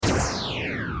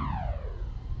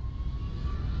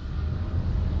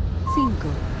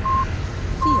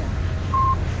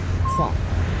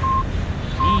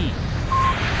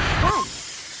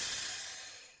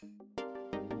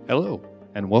Hello,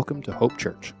 and welcome to Hope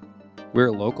Church. We're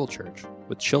a local church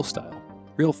with chill style,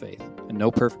 real faith, and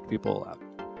no perfect people allowed.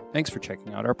 Thanks for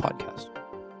checking out our podcast.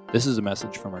 This is a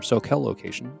message from our Soquel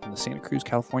location in the Santa Cruz,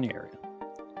 California area.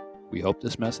 We hope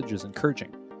this message is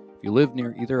encouraging. If you live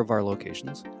near either of our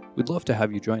locations, we'd love to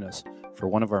have you join us for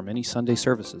one of our many Sunday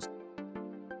services.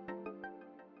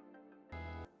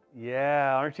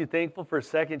 Yeah, aren't you thankful for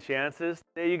second chances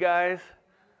today, you guys?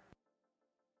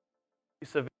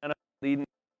 Savannah leading.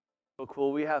 So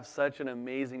cool. We have such an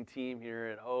amazing team here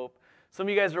at Hope. Some of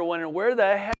you guys are wondering, where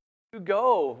the heck did you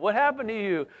go? What happened to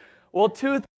you? Well,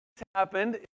 two things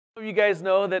happened. Some of you guys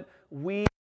know that we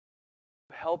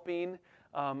are helping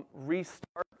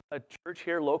restart a church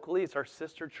here locally. It's our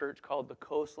sister church called the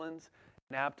Coastlands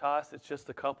in Aptos. It's just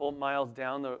a couple miles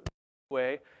down the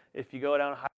way. If you go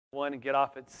down Highway 1 and get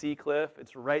off at Seacliff,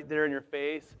 it's right there in your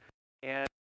face. And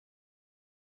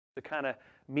to kind of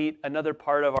meet another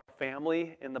part of our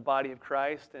family in the body of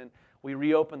Christ, and we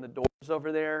reopened the doors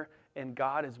over there, and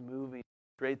God is moving.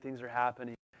 Great things are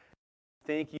happening.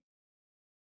 Thank you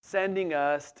for sending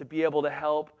us to be able to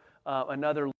help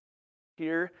another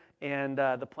here, and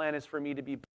the plan is for me to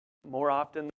be more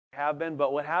often than I have been,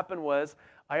 but what happened was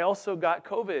I also got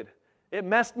COVID. It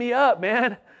messed me up,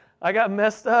 man. I got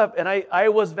messed up, and I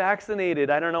was vaccinated.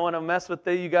 I don't want to mess with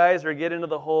you guys or get into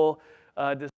the whole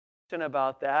discussion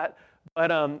about that.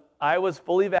 But I was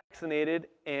fully vaccinated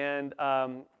and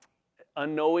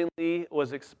unknowingly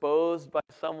was exposed by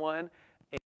someone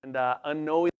and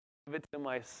unknowingly gave it to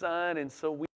my son. And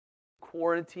so we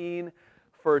quarantined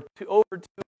for over 2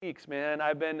 weeks, man.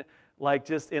 I've been like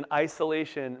just in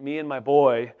isolation, me and my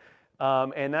boy.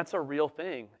 And that's a real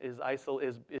thing, is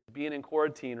being in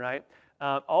quarantine, right?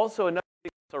 Also, another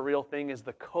thing that's a real thing is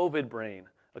the COVID brain.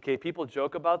 Okay, people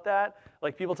joke about that.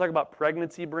 Like people talk about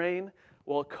pregnancy brain.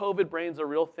 Well, COVID brain's a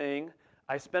real thing.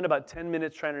 I spent about 10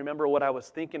 minutes trying to remember what I was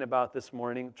thinking about this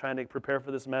morning, trying to prepare for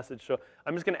this message. So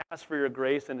I'm just going to ask for your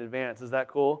grace in advance. Is that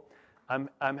cool? I'm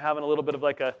having a little bit of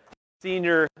like a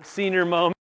senior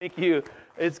moment. Thank you.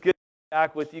 It's good to be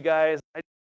back with you guys.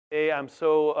 I'm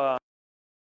so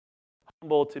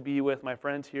humbled to be with my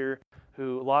friends here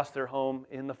who lost their home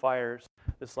in the fires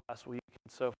this last week.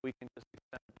 And so if we can just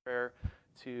extend a prayer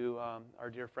to our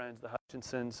dear friends, the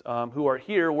Hutchinsons, who are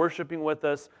here worshiping with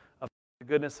us about the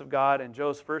goodness of God. And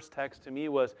Joe's first text to me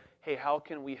was, hey, how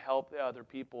can we help the other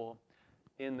people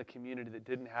in the community that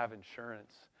didn't have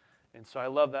insurance? And so I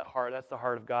love that heart. That's the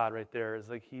heart of God right there. It's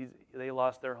like they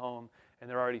lost their home, and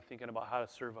they're already thinking about how to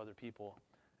serve other people.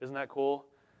 Isn't that cool?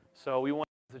 So we want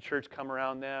the church come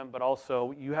around them, but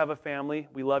also you have a family.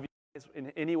 We love you guys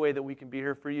in any way that we can be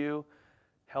here for you,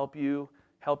 help you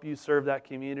serve that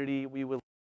community. We will.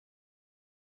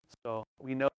 So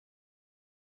we know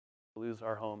we lose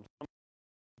our homes. Some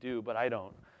do, but I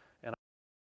don't. And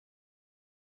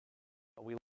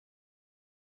we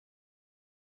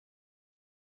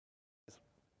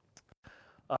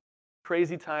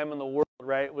crazy time in the world,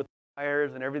 right? With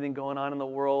fires and everything going on in the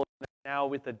world. Now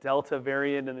with the Delta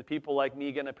variant and the people like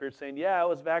me getting up here saying, yeah, I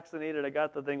was vaccinated, I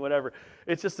got the thing, whatever.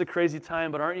 It's just a crazy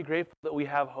time, but aren't you grateful that we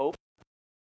have hope?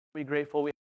 Are we grateful we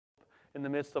have hope in the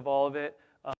midst of all of it?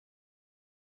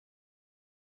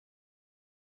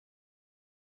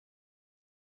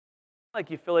 Like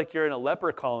you feel like you're in a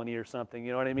leper colony or something,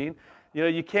 you know what I mean? You know,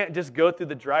 you can't just go through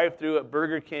the drive-through at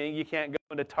Burger King. You can't go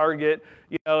into Target,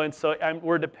 you know, and so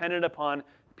we're dependent upon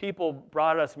people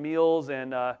brought us meals,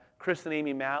 and Chris and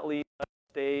Amy Matley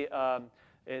they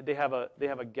have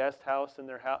a guest house in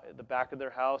their house, at the back of their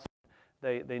house.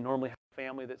 They normally have a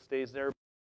family that stays there,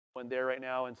 one there right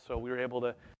now, and so we were able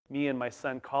to, me and my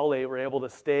son Kale were able to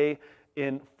stay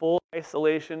in full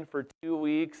isolation for 2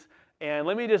 weeks. And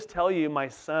let me just tell you, my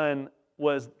son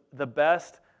was the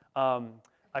best.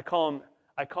 I call him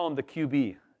the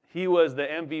QB. He was the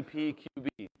MVP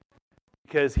QB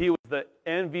because he was the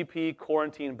MVP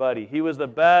quarantine buddy. He was the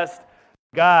best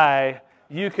guy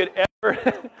you could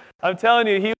ever. I'm telling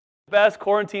you, he was the best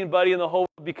quarantine buddy in the whole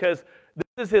world because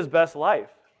this is his best life.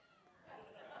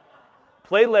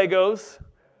 Play Legos,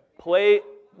 play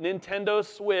Nintendo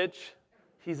Switch.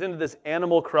 He's into this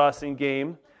Animal Crossing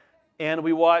game, and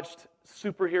we watched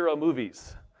superhero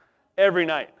movies every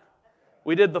night.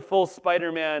 We did the full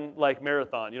Spider-Man like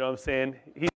marathon, you know what I'm saying?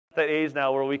 He's at that age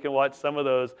now where we can watch some of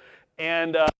those.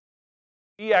 And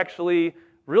he actually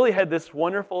really had this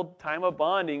wonderful time of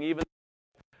bonding, even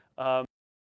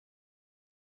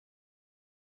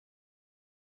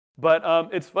but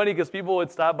it's funny because people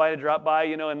would stop by to drop by,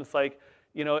 you know, and it's like,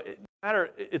 you know,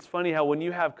 it's funny how when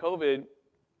you have COVID,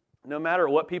 no matter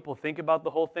what people think about the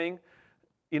whole thing,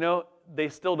 you know, they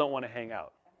still don't want to hang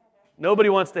out. Nobody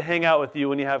wants to hang out with you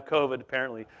when you have COVID,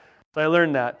 apparently. So I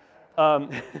learned that.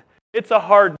 It's a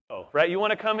hard no, right? You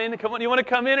want to come in? Come on, you want to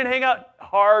come in and hang out?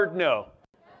 Hard no.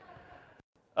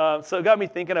 So it got me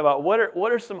thinking about what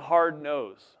are some hard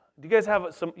no's? Do you guys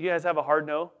have You guys have a hard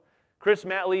no? Chris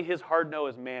Matley, his hard no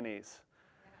is mayonnaise.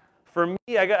 For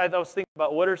me, I was thinking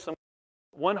about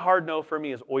one hard no for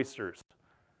me is oysters.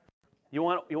 You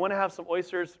want to have some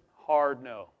oysters? Hard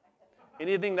no.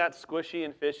 Anything that's squishy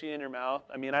and fishy in your mouth.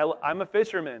 I mean, I'm a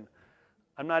fisherman.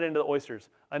 I'm not into the oysters.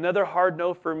 Another hard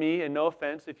no for me, and no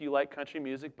offense if you like country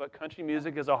music, but country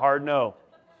music is a hard no.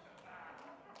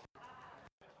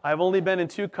 I've only been in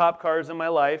 2 cop cars in my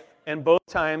life, and both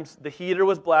times the heater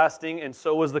was blasting and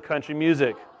so was the country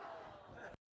music.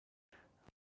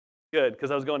 Good,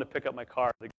 because I was going to pick up my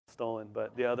car that got stolen,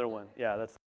 but the other one, yeah,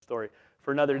 that's a story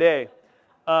for another day.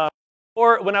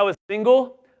 Or when I was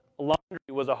single, laundry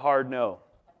was a hard no.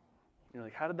 You're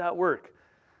like, how did that work?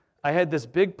 I had this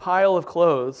big pile of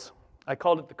clothes. I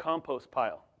called it the compost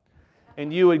pile.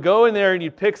 And you would go in there and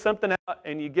you'd pick something out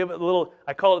and you give it a little,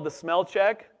 I call it the smell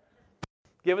check.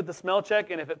 Give it the smell check,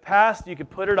 and if it passed, you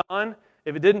could put it on.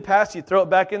 If it didn't pass, you throw it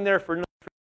back in there for no.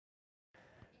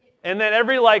 And then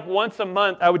every once a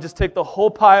month, I would just take the whole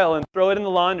pile and throw it in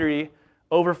the laundry,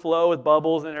 overflow with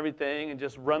bubbles and everything, and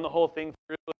just run the whole thing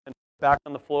through and back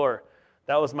on the floor.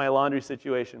 That was my laundry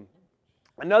situation.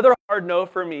 Another hard no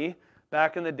for me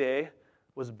back in the day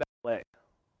was ballet.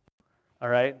 All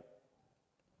right?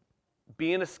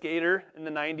 Being a skater in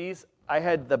the 90s, I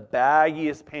had the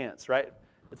baggiest pants, right?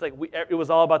 It's like it was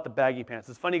all about the baggy pants.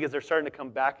 It's funny because they're starting to come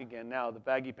back again now, the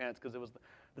baggy pants, because it was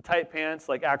the tight pants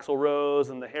like Axl Rose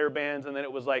and the hair bands, and then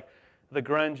it was like the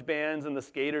grunge bands and the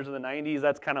skaters of the 90s.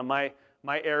 That's kind of my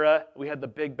era. We had the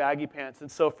big baggy pants. And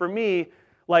so for me,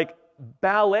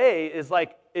 ballet is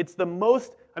it's the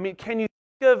most, can you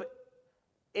think of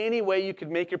any way you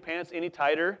could make your pants any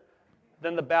tighter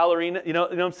than the ballerina? You know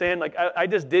what I'm saying? I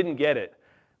just didn't get it.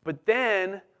 But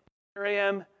then, here I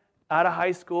am out of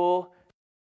high school,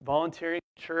 volunteering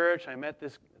at church. I met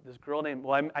this girl named,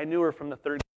 I knew her from the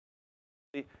third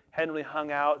grade. Hadn't really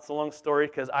hung out. It's a long story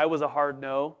because I was a hard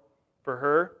no for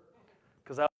her.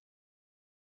 Because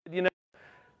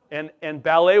and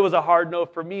ballet was a hard no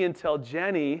for me until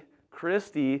Jenny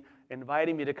Christie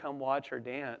invited me to come watch her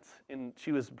dance. And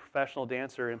she was a professional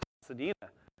dancer in Pasadena.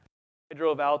 I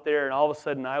drove out there and all of a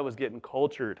sudden I was getting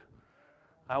cultured.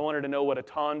 I wanted to know what a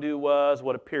tendu was,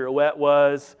 what a pirouette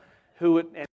was,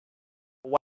 and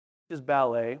is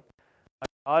ballet. My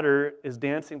daughter is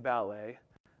dancing ballet.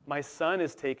 My son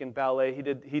is taking ballet.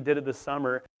 He did it this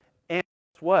summer. And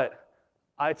guess what?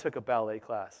 I took a ballet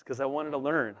class because I wanted to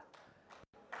learn.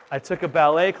 I took a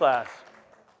ballet class.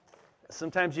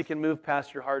 Sometimes you can move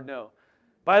past your hard no.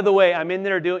 By the way, I'm in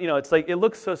there doing, it's it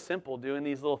looks so simple doing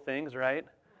these little things, right?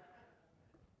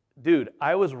 Dude,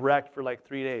 I was wrecked for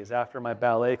 3 days after my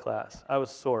ballet class. I was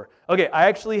sore. Okay, I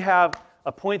actually have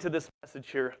a point to this message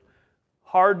here.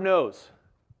 Hard no's.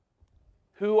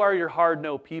 Who are your hard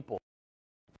no people?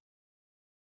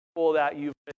 People that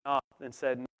you've written off and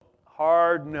said, no.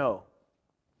 Hard no.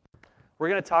 We're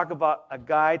going to talk about a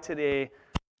guy today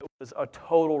that was a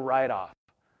total write-off.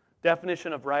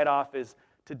 Definition of write-off is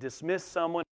to dismiss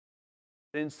someone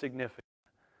as insignificant.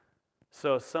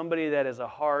 So somebody that is a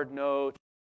hard no to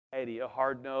society, a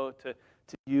hard no to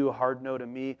you, a hard no to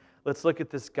me. Let's look at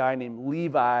this guy named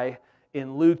Levi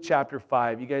in Luke chapter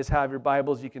 5. You guys have your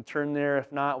Bibles, you can turn there.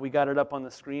 If not, we got it up on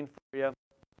the screen for you.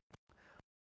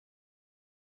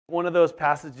 One of those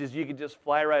passages you could just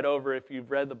fly right over if you've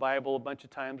read the Bible a bunch of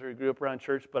times or you grew up around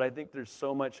church, but I think there's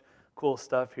so much cool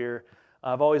stuff here.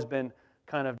 I've always been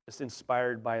kind of just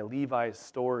inspired by Levi's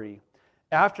story.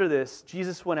 After this,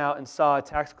 Jesus went out and saw a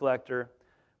tax collector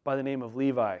by the name of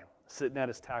Levi sitting at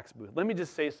his tax booth. Let me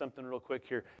just say something real quick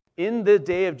here. In the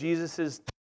day of Jesus's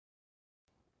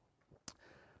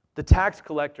the tax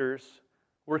collectors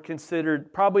were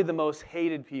considered probably the most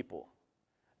hated people.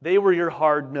 They were your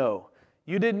hard no.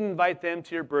 You didn't invite them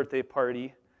to your birthday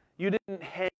party. You didn't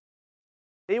hang.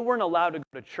 They weren't allowed to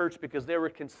go to church because they were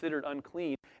considered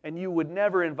unclean, and you would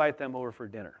never invite them over for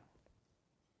dinner.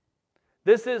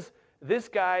 This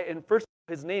guy, and first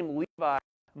his name Levi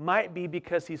might be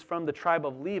because he's from the tribe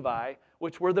of Levi,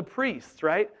 which were the priests,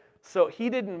 right? So he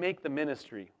didn't make the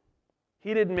ministry.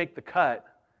 He didn't make the cut.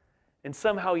 And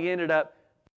somehow he ended up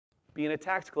being a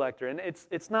tax collector. And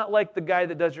it's not like the guy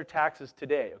that does your taxes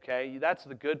today, okay? That's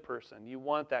the good person. You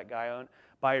want that guy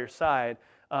by your side.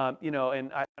 And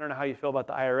I don't know how you feel about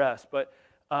the IRS, but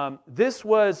this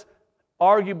was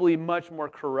arguably much more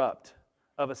corrupt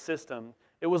of a system.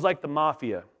 It was like the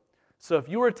mafia. So if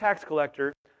you were a tax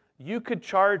collector, you could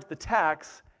charge the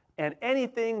tax and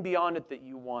anything beyond it that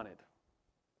you wanted.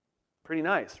 Pretty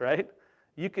nice, right?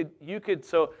 You could.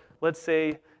 So let's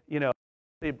say,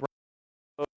 they brought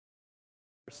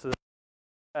to the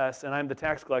IRS and I'm the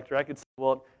tax collector. I could say,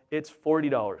 well, it's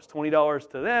 $40, $20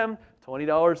 to them,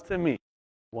 $20 to me,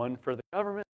 one for the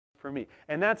government, for me.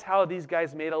 And that's how these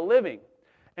guys made a living.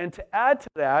 And to add to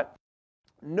that,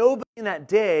 nobody in that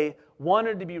day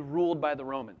wanted to be ruled by the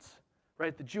Romans,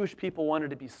 right? The Jewish people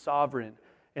wanted to be sovereign,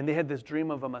 and they had this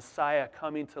dream of a Messiah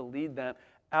coming to lead them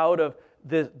out of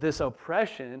this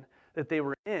oppression that they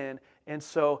were in. And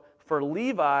so for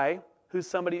Levi, who's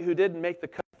somebody who didn't make the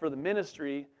cut for the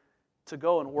ministry, to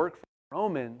go and work for the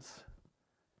Romans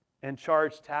and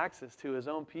charge taxes to his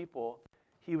own people,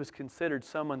 he was considered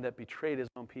someone that betrayed his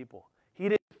own people. He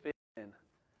didn't fit in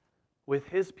with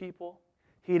his people.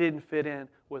 He didn't fit in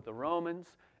with the Romans.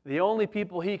 The only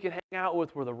people he could hang out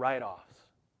with were the write-offs,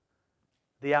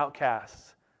 the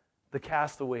outcasts, the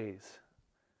castaways,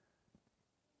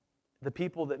 the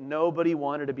people that nobody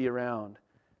wanted to be around.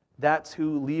 That's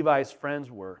who Levi's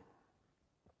friends were.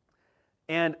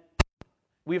 And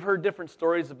we've heard different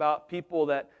stories about people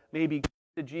that maybe came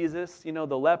to Jesus, the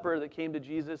leper that came to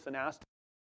Jesus and asked him,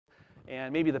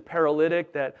 and maybe the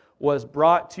paralytic that was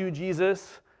brought to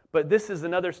Jesus. But this is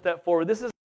another step forward. This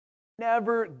is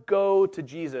never go to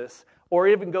Jesus or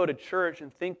even go to church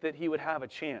and think that he would have a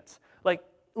chance. Like,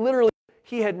 literally,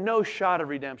 he had no shot of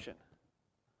redemption.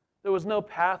 There was no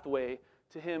pathway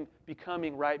to him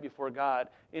becoming right before God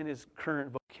in his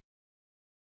current vocation.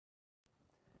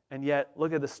 And yet,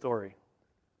 look at the story.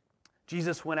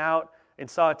 Jesus went out and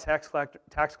saw a tax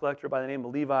collector by the name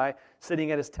of Levi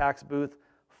sitting at his tax booth.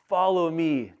 "Follow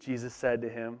me," Jesus said to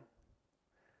him.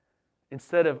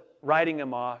 Instead of writing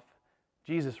him off,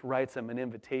 Jesus writes him an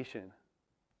invitation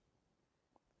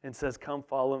and says, "Come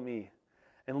follow me."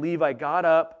 And Levi got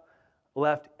up,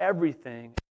 left everything,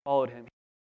 and followed him. He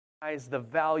recognized the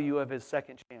value of his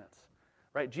second chance.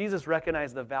 Right? Jesus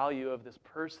recognized the value of this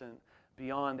person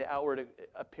beyond the outward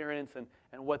appearance and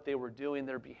what they were doing,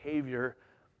 their behavior.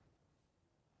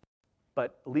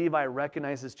 But Levi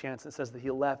recognized his chance and says that he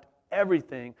left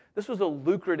everything. This was a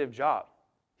lucrative job.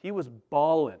 He was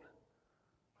balling.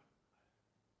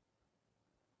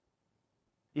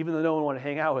 Even though no one wanted to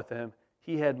hang out with him,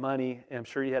 he had money, and I'm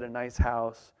sure he had a nice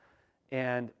house,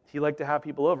 and he liked to have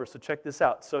people over. So check this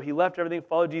out. So he left everything,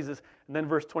 followed Jesus, and then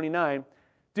verse 29,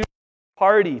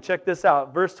 party. Check this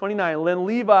out. Verse 29, then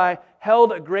Levi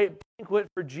held a great banquet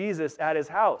for Jesus at his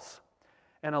house,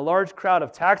 and a large crowd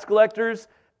of tax collectors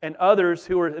and others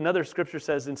who were, another scripture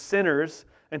says, and sinners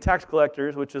and tax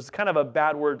collectors, which is kind of a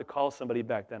bad word to call somebody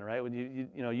back then, right? When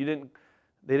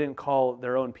they didn't call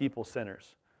their own people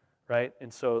sinners, right?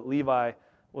 And so Levi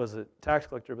was a tax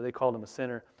collector, but they called him a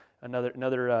sinner.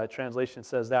 Another translation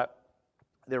says that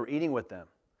they were eating with them.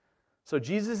 So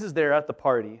Jesus is there at the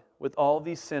party with all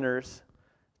these sinners,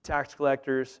 tax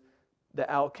collectors, the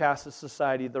outcasts of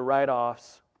society, the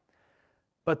write-offs.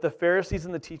 But the Pharisees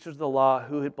and the teachers of the law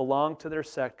who had belonged to their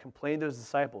sect complained to his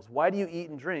disciples, "Why do you eat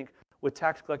and drink with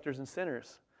tax collectors and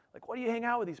sinners?" Like, why do you hang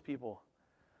out with these people?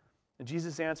 And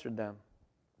Jesus answered them,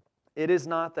 "It is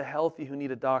not the healthy who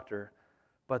need a doctor,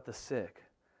 but the sick.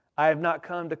 I have not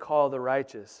come to call the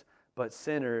righteous, but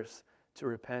sinners to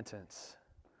repentance."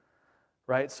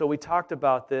 Right? So we talked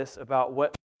about this, about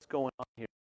what's going on here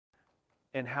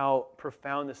and how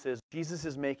profound this is. Jesus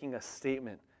is making a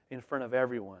statement in front of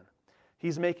everyone.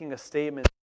 He's making a statement,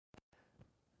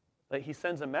 like he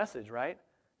sends a message, right,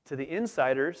 to the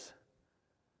insiders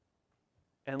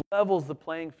and levels the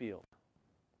playing field.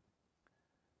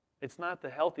 It's not the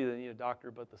healthy that need a doctor,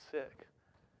 but the sick.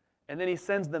 And then he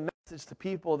sends the message to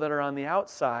people that are on the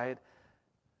outside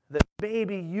that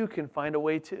maybe you can find a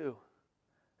way too.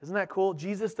 Isn't that cool?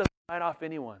 Jesus doesn't write off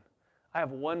anyone. I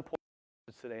have one point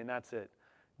today, and that's it.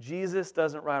 Jesus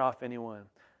doesn't write off anyone.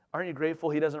 Aren't you grateful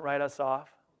he doesn't write us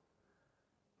off?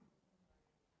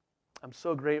 I'm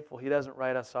so grateful he doesn't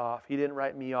write us off. He didn't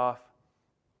write me off.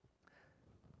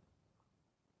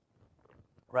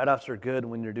 Write-offs are good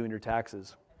when you're doing your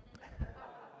taxes.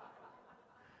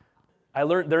 I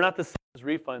learned they're not the same as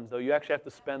refunds, though. You actually have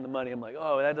to spend the money. I'm like,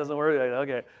 oh, that doesn't work.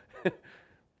 Okay.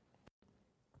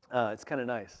 It's kind of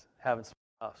nice having some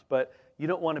offs, but you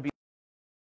don't want to be,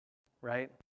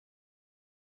 right?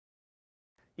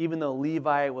 Even though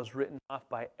Levi was written off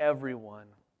by everyone,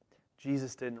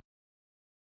 Jesus didn't.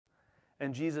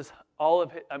 And Jesus,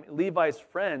 Levi's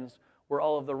friends were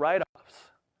all of the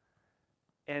write-offs.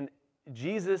 And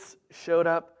Jesus showed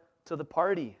up to the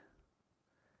party.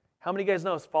 How many of you guys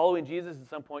know, following Jesus at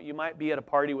some point, you might be at a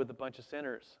party with a bunch of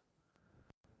sinners?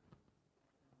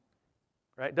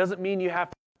 Right? Doesn't mean you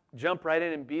have to jump right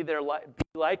in and be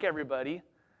like everybody,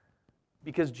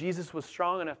 because Jesus was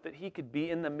strong enough that he could be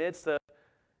in the midst of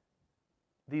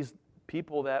these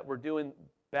people that were doing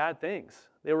bad things.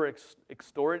 They were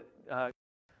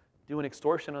doing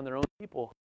extortion on their own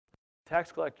people.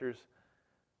 Tax collectors.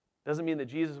 Doesn't mean that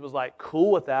Jesus was like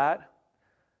cool with that.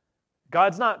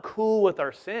 God's not cool with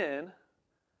our sin,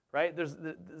 right?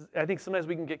 I think sometimes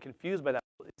we can get confused by that.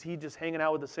 Is he just hanging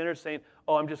out with the sinners saying,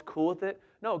 oh, I'm just cool with it?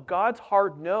 No, God's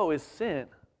hard no is sin,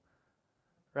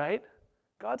 right?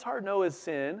 God's hard no is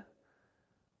sin.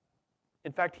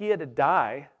 In fact, he had to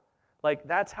die. Like,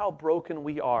 that's how broken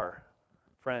we are,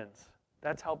 friends.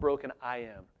 That's how broken I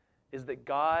am, is that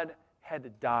God had to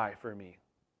die for me.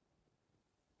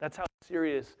 That's how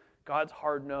serious God's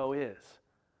hard no is.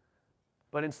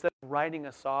 But instead of writing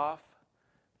us off,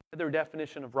 the other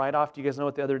definition of write-off, do you guys know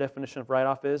what the other definition of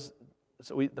write-off is?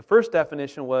 So the first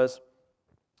definition was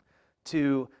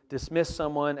to dismiss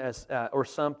someone as or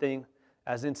something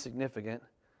as insignificant.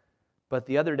 But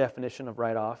the other definition of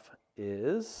write-off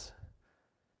is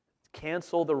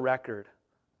cancel the record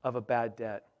of a bad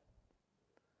debt.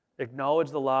 Acknowledge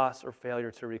the loss or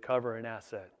failure to recover an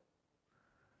asset.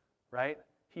 Right?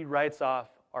 He writes off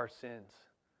our sins.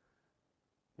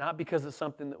 Not because of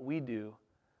something that we do,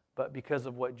 but because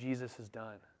of what Jesus has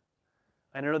done.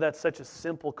 I know that's such a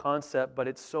simple concept, but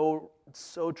it's so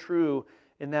true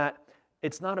in that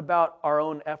it's not about our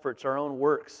own efforts, our own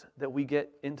works that we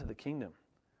get into the kingdom.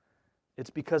 It's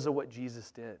because of what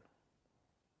Jesus did.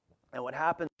 And what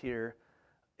happens here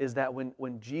is that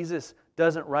when Jesus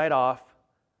doesn't write off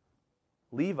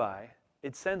Levi,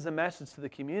 it sends a message to the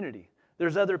community.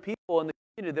 There's other people in the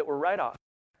community that were write-off.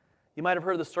 You might have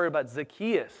heard the story about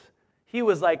Zacchaeus. He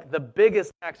was like the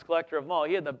biggest tax collector of them all.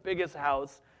 He had the biggest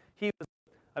house. He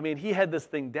had this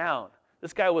thing down.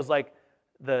 This guy was like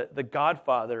the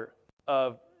godfather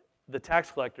of the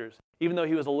tax collectors, even though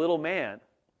he was a little man,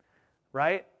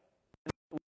 right?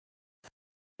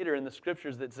 Later in the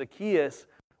scriptures that Zacchaeus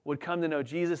would come to know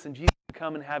Jesus, and Jesus would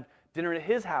come and have dinner at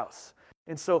his house.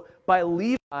 And so by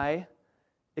Levi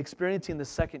experiencing the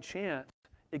second chance,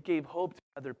 it gave hope to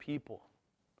other people.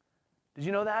 Did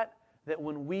you know that? That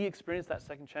when we experience that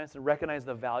second chance and recognize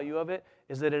the value of it,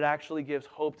 is that it actually gives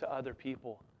hope to other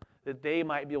people. That they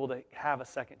might be able to have a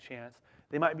second chance.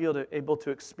 They might be able to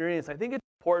experience. I think it's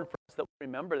important for us that we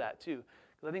remember that too.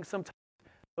 Because I think sometimes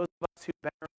those of us who've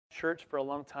been around church for a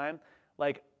long time,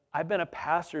 like I've been a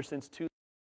pastor since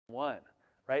 2001,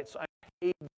 right? So I'm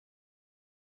paid,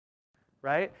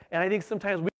 right? And I think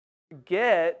sometimes we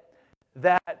forget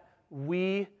that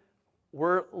we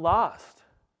were lost.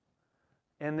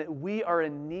 And that we are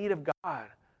in need of God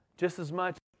just as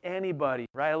much as anybody,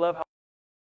 right? I love how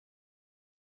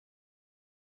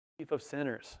chief of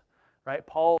sinners, right?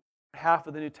 Paul, half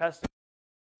of the New Testament,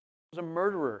 was a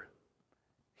murderer.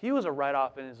 He was a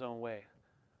write-off in his own way.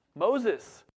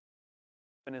 Moses,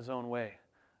 in his own way.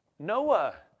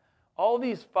 Noah, all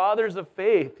these fathers of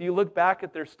faith, you look back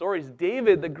at their stories.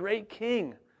 David, the great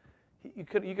king, you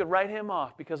could write him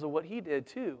off because of what he did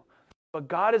too. But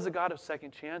God is a God of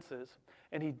second chances.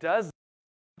 And he does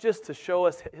just to show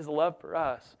us his love for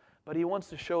us, but he wants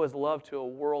to show his love to a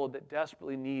world that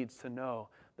desperately needs to know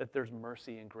that there's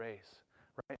mercy and grace.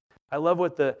 Right? I love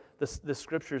what the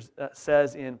scriptures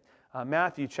says in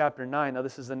Matthew chapter 9. Now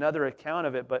this is another account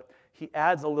of it, but he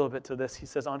adds a little bit to this. He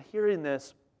says, on hearing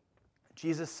this,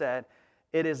 Jesus said,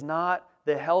 it is not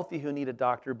the healthy who need a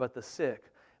doctor, but the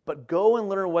sick. But go and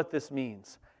learn what this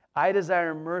means. I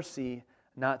desire mercy,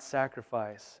 not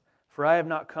sacrifice. For I have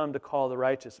not come to call the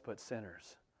righteous, but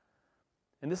sinners.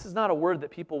 And this is not a word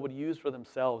that people would use for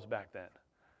themselves back then.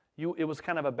 It was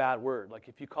kind of a bad word. Like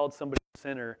if you called somebody a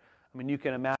sinner, I mean, you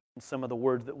can imagine some of the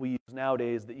words that we use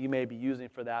nowadays that you may be using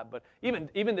for that. But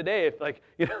even today,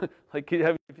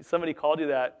 if somebody called you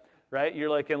that, right? You're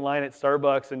like in line at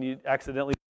Starbucks and you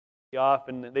accidentally off,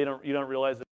 and you don't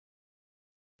realize that.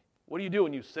 What do you do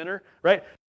when you sinner, right?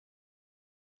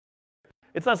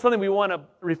 It's not something we want to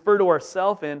refer to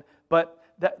ourselves in, but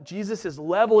that Jesus is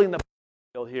leveling the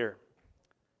field here.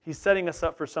 He's setting us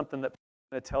up for something that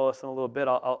I'm going to tell us in a little bit.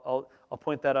 I'll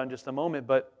point that out in just a moment.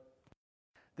 But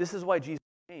this is why Jesus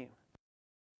came,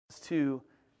 is to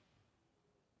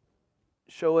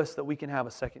show us that we can have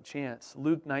a second chance.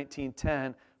 Luke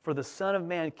 19:10, for the Son of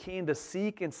Man came to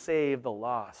seek and save the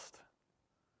lost.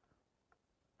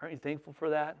 Aren't you thankful for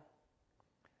that?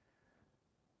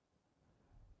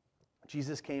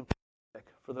 Jesus came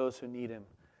for those who need him.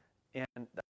 And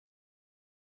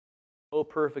no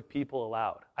perfect people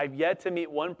allowed. I've yet to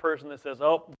meet one person that says,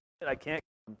 oh, I can't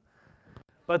come.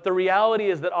 But the reality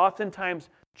is that oftentimes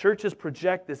churches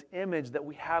project this image that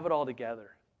we have it all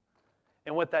together.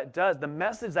 And what that does, the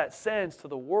message that sends to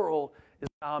the world is,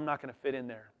 oh, I'm not going to fit in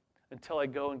there until I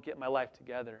go and get my life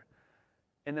together.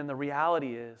 And then the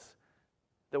reality is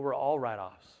that we're all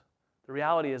write-offs. The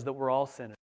reality is that we're all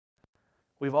sinners.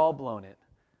 We've all blown it.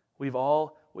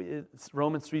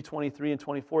 Romans 3:23 and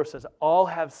 24 says, all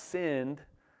have sinned,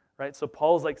 right? So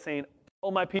Paul's like saying,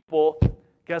 all my people,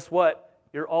 guess what?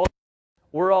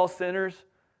 We're all sinners.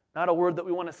 Not a word that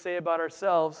we want to say about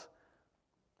ourselves.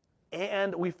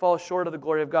 And we fall short of the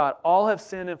glory of God. All have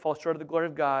sinned and fall short of the glory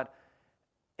of God,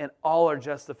 and all are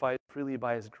justified freely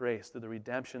by His grace through the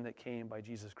redemption that came by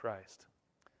Jesus Christ,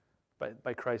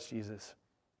 by Christ Jesus.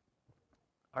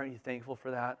 Aren't you thankful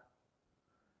for that?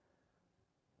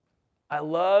 I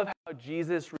love how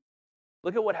Jesus,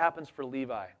 look at what happens for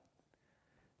Levi.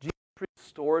 Jesus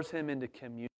restores him into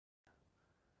community,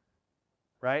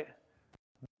 right?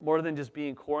 More than just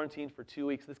being quarantined for 2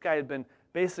 weeks. This guy had been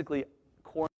basically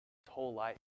quarantined his whole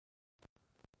life.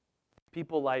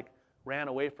 People ran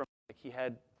away from him he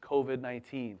had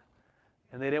COVID-19,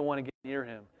 and they didn't want to get near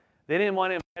him. They didn't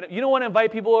want to invite him. You don't want to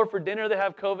invite people over for dinner that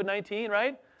have COVID-19,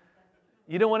 right?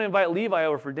 You don't want to invite Levi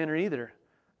over for dinner either,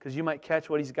 because you might catch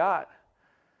what he's got.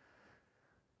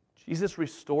 Jesus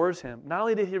restores him. Not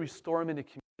only did he restore him into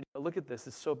community, but look at this.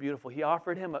 It's so beautiful. He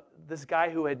offered him, this guy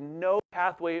who had no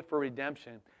pathway for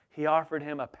redemption, he offered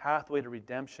him a pathway to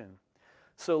redemption.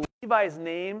 So Levi's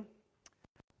name,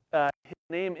 his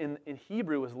name in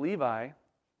Hebrew was Levi,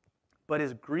 but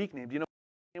his Greek name, do you know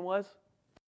what his name was?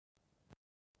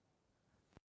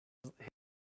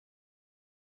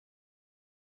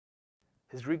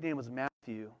 His Greek name was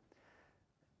Matthew.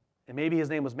 And maybe his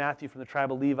name was Matthew from the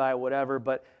tribe of Levi, whatever.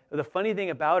 But the funny thing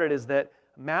about it is that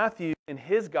Matthew, in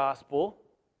his gospel,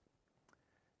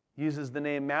 uses the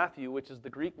name Matthew, which is the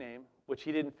Greek name, which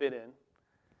he didn't fit in.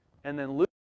 And then Luke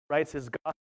writes his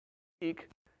gospel in Greek,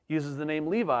 uses the name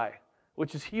Levi,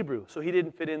 which is Hebrew. So he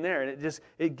didn't fit in there. And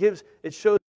it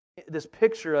shows this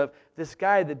picture of this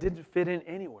guy that didn't fit in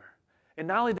anywhere. And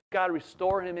not only did God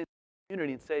restore him in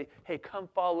community and say, hey, come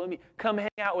follow me, come hang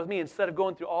out with me, instead of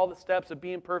going through all the steps of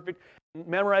being perfect,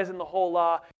 memorizing the whole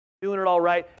law, doing it all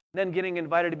right, and then getting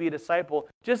invited to be a disciple.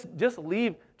 Just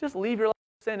leave your life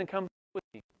of sin and come with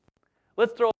me.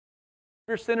 Let's throw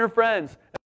your sinner friends.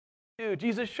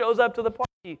 Jesus shows up to the party.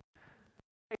 He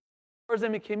offers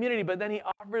him a community, but then he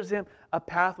offers him a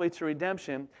pathway to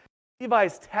redemption.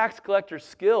 Levi's tax collector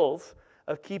skills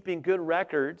of keeping good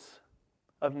records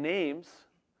of names,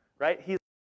 right? He's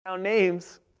down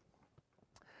names.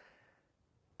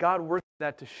 God worked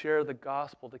that to share the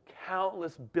gospel to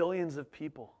countless billions of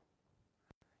people.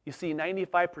 You see,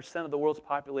 95% of the world's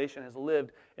population has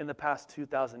lived in the past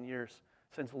 2,000 years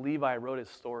since Levi wrote his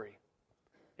story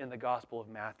in the Gospel of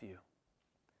Matthew.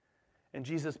 And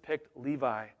Jesus picked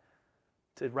Levi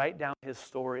to write down his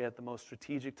story at the most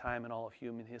strategic time in all of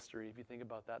human history. If you think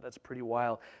about that, that's pretty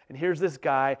wild. And here's this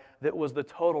guy that was the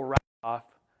total write-off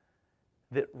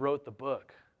that wrote the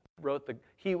book.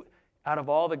 Out of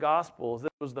all the Gospels, this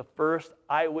was the first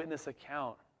eyewitness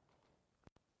account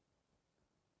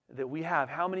that we have.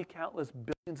 How many countless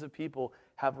billions of people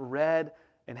have read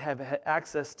and have had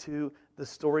access to the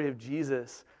story of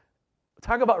Jesus?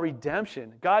 Talk about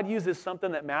redemption. God uses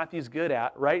something that Matthew's good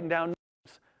at, writing down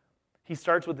names. He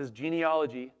starts with his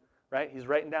genealogy, right? He's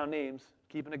writing down names,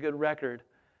 keeping a good record.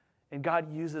 And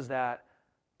God uses that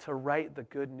to write the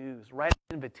good news, write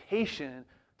an invitation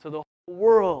to the whole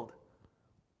world.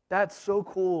 That's so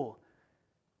cool.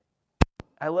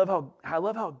 I love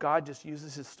how God just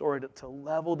uses his story to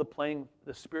level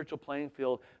the spiritual playing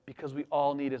field, because we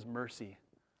all need his mercy.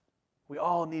 We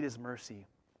all need his mercy.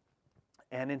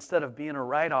 And instead of being a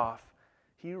write-off,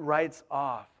 he writes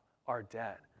off our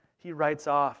debt. He writes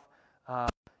off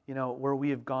where we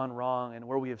have gone wrong and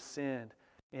where we have sinned.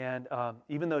 And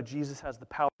even though Jesus has the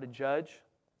power to judge,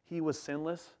 he was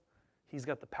sinless. He's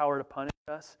got the power to punish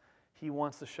us. He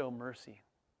wants to show mercy.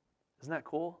 Isn't that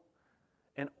cool?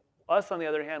 And us, on the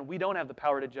other hand, we don't have the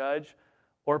power to judge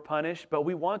or punish, but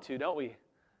we want to, don't we?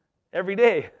 Every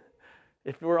day.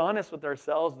 If we're honest with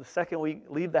ourselves, the second we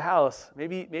leave the house,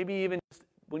 maybe even just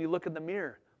when you look in the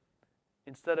mirror,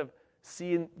 instead of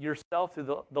seeing yourself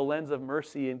through the lens of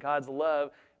mercy and God's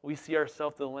love, we see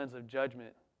ourselves through the lens of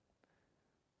judgment.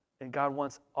 And God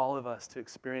wants all of us to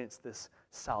experience this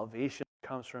salvation that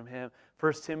comes from him.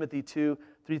 1 Timothy 2,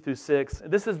 3-6.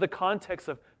 This is the context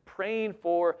of praying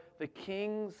for the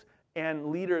kings and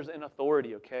leaders in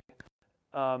authority, okay?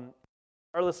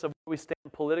 Regardless of where we stand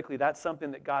politically, that's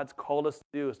something that God's called us to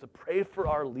do, is to pray for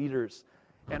our leaders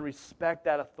and respect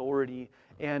that authority.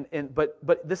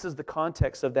 But this is the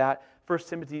context of that. 1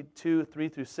 Timothy 2,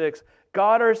 3-6.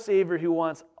 God our Savior, who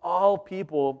wants all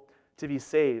people to be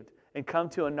saved and come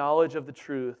to a knowledge of the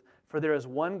truth. For there is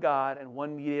one God and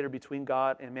one mediator between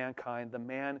God and mankind, the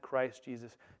man Christ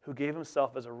Jesus, who gave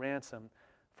himself as a ransom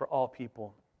for all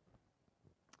people.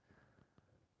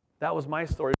 That was my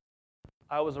story.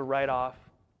 I was a write-off.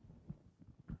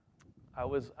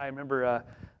 I remember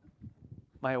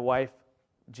my wife,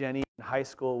 Jenny, in high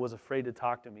school was afraid to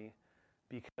talk to me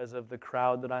because of the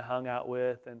crowd that I hung out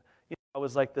with. And I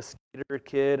was like the skater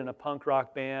kid in a punk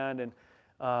rock band and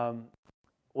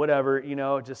whatever,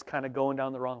 just kind of going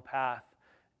down the wrong path.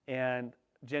 And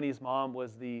Jenny's mom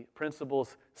was the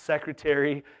principal's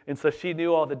secretary, and so she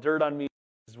knew all the dirt on me.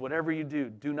 Whatever you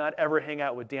do not ever hang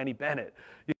out with Danny Bennett.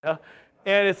 And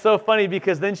it's so funny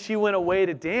because then she went away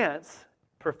to dance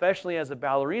professionally as a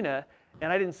ballerina,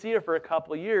 and I didn't see her for a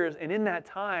couple of years. And in that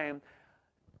time,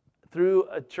 through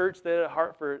a church that had a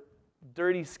heart for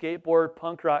dirty skateboard,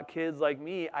 punk rock kids like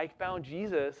me, I found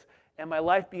Jesus, and my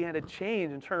life began to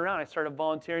change and turn around. I started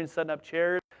volunteering, setting up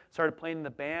chairs, started playing in the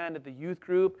band at the youth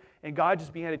group, and God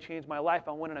just began to change my life.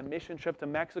 I went on a mission trip to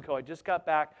Mexico. I just got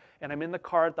back, and I'm in the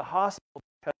car at the hospital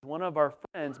because one of our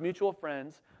friends, mutual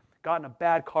friends, got in a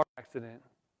bad car accident.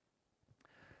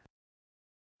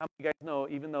 How many of you guys know,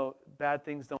 even though bad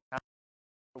things don't happen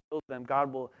or will them,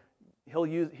 God will,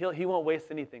 he won't waste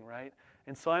anything, right?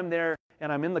 And so I'm there,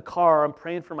 and I'm in the car, I'm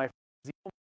praying for my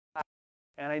friends,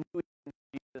 and I knew he was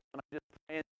Jesus, and I'm just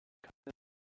praying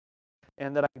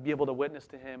and that I could be able to witness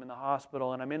to him in the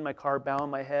hospital. And I'm in my car,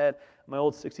 bowing my head, my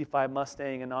old 65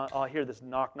 Mustang, and I'll hear this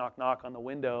knock, knock, knock on the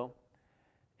window,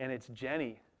 and it's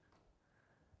Jenny.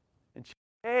 And she,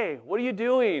 hey, what are you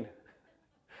doing?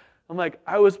 I'm like,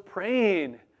 I was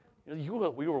praying. We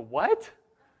were what?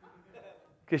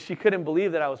 Because she couldn't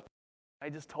believe that I was praying. I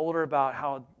just told her about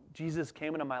how Jesus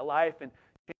came into my life and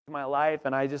changed my life,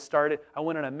 and I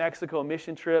went on a Mexico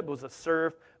mission trip. It was a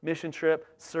surf mission trip,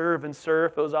 serve and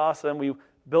surf. It was awesome. We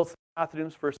built some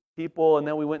bathrooms for some people, and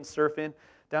then we went surfing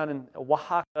down in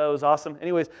Oaxaca. It was awesome.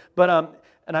 Anyways, but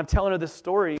and I'm telling her this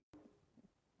story,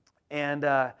 and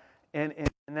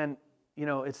then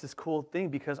it's this cool thing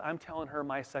because I'm telling her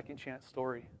my second chance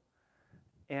story,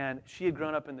 and she had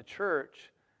grown up in the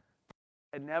church,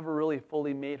 had never really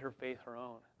fully made her faith her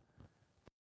own.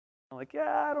 I'm like,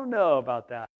 yeah, I don't know about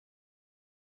that.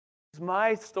 It's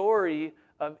my story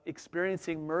of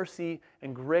experiencing mercy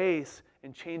and grace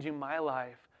and changing my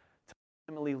life to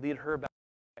ultimately lead her back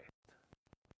to Christ.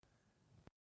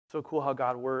 So cool how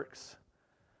God works.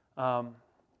 I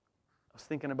was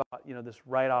thinking about this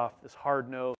write-off, this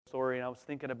hard-no story, and I was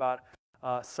thinking about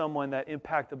someone that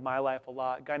impacted my life a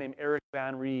lot, a guy named Eric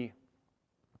Van Ree.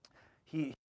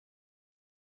 He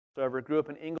grew up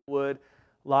in Inglewood,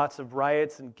 lots of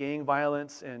riots and gang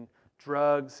violence and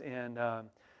drugs and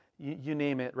you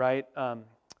name it, right?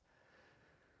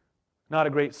 Not a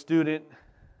great student,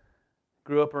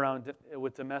 grew up around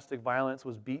with domestic violence,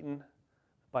 was beaten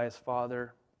by his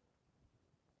father,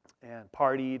 and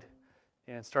partied,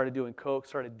 and started doing coke,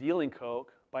 started dealing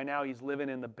coke. By now he's living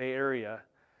in the Bay Area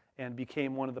and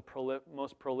became one of the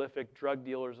most prolific drug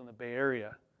dealers in the Bay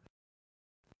Area.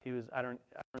 He was, I don't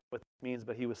know what this means,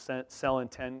 but he was selling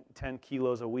 10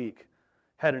 kilos a week.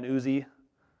 Had an Uzi,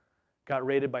 got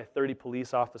raided by 30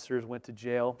 police officers, went to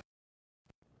jail,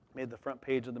 made the front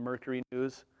page of the Mercury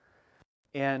News.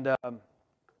 And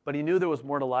but he knew there was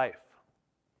more to life.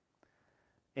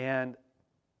 And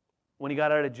when he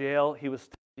got out of jail, he was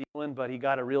still dealing, but he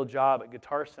got a real job at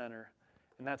Guitar Center.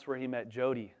 And that's where he met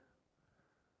Jody,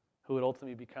 who would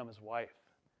ultimately become his wife.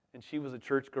 And she was a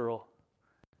church girl,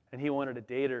 and he wanted to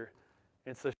date her.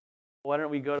 And so, why don't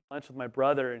we go to lunch with my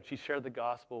brother? And she shared the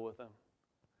gospel with him.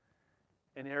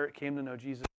 And Eric came to know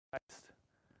Jesus Christ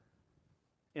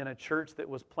in a church that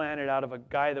was planted out of a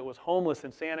guy that was homeless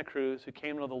in Santa Cruz who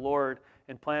came to know the Lord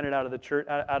and planted out of the church,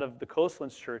 out of the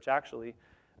Coastlands Church, actually.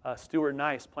 Stuart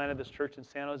Nice planted this church in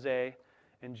San Jose,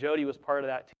 and Jody was part of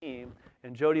that team.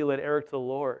 And Jody led Eric to the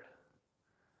Lord.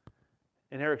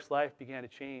 And Eric's life began to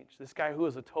change. This guy who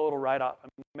was a total write-off.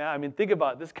 I mean, think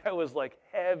about it. This guy was like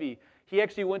heavy. He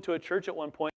actually went to a church at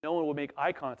one point. No one would make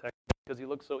eye contact because he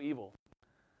looked so evil.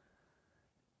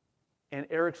 And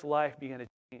Eric's life began to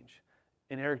change.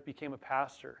 And Eric became a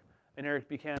pastor. And Eric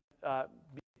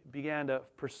began to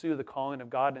pursue the calling of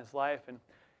God in his life. And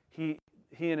he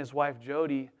and his wife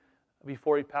Jody,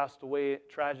 before he passed away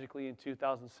tragically in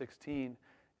 2016,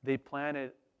 they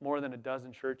planted more than a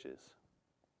dozen churches.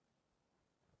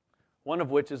 One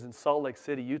of which is in Salt Lake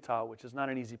City, Utah, which is not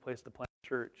an easy place to plant a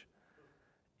church.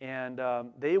 And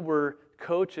they were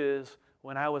coaches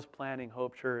when I was planting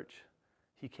Hope Church.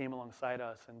 He came alongside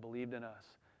us and believed in us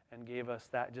and gave us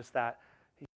that.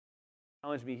 He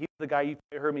challenged me. He was the guy you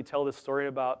heard me tell this story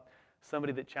about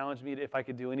somebody that challenged me if I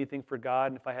could do anything for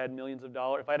God, and if I had millions of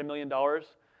dollars, if I had $1 million,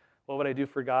 what would I do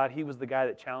for God? He was the guy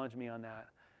that challenged me on that.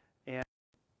 And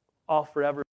I'll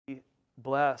forever be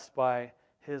blessed by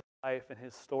his life and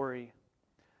his story.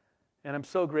 And I'm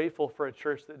so grateful for a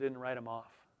church that didn't write him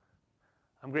off.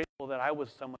 I'm grateful that I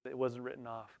was someone that wasn't written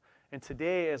off. And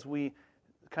today, as we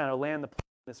kind of land the plane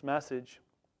in this message,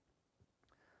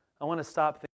 I want to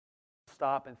stop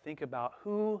and think about,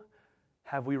 who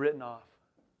have we written off?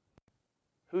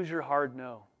 Who's your hard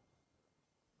no?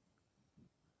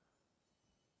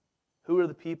 Who are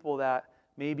the people that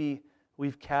maybe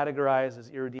we've categorized as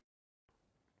irredeemable?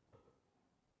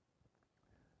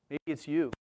 Maybe it's you.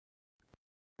 You've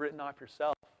written off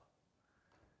yourself.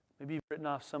 Maybe you've written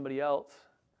off somebody else.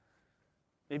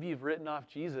 Maybe you've written off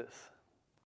Jesus.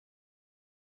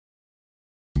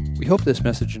 We hope this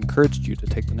message encouraged you to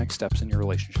take the next steps in your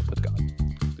relationship with God.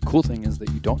 The cool thing is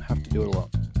that you don't have to do it alone.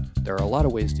 There are a lot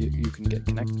of ways you can get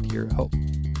connected here at Hope.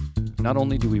 Not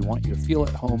only do we want you to feel at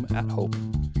home at Hope,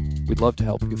 we'd love to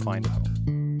help you find a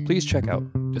home. Please check out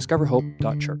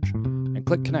discoverhope.church and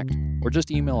click connect, or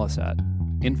just email us at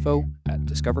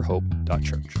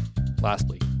info@discoverhope.church.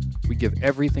 Lastly, we give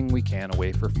everything we can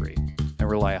away for free and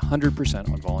rely 100%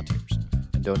 on volunteers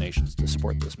and donations to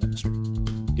support this ministry.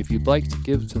 If you'd like to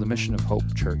give to the mission of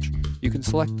Hope Church, you can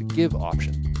select the Give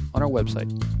option on our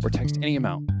website or text any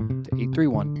amount to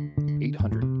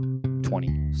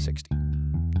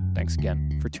 831-800-2060. Thanks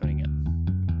again for tuning in.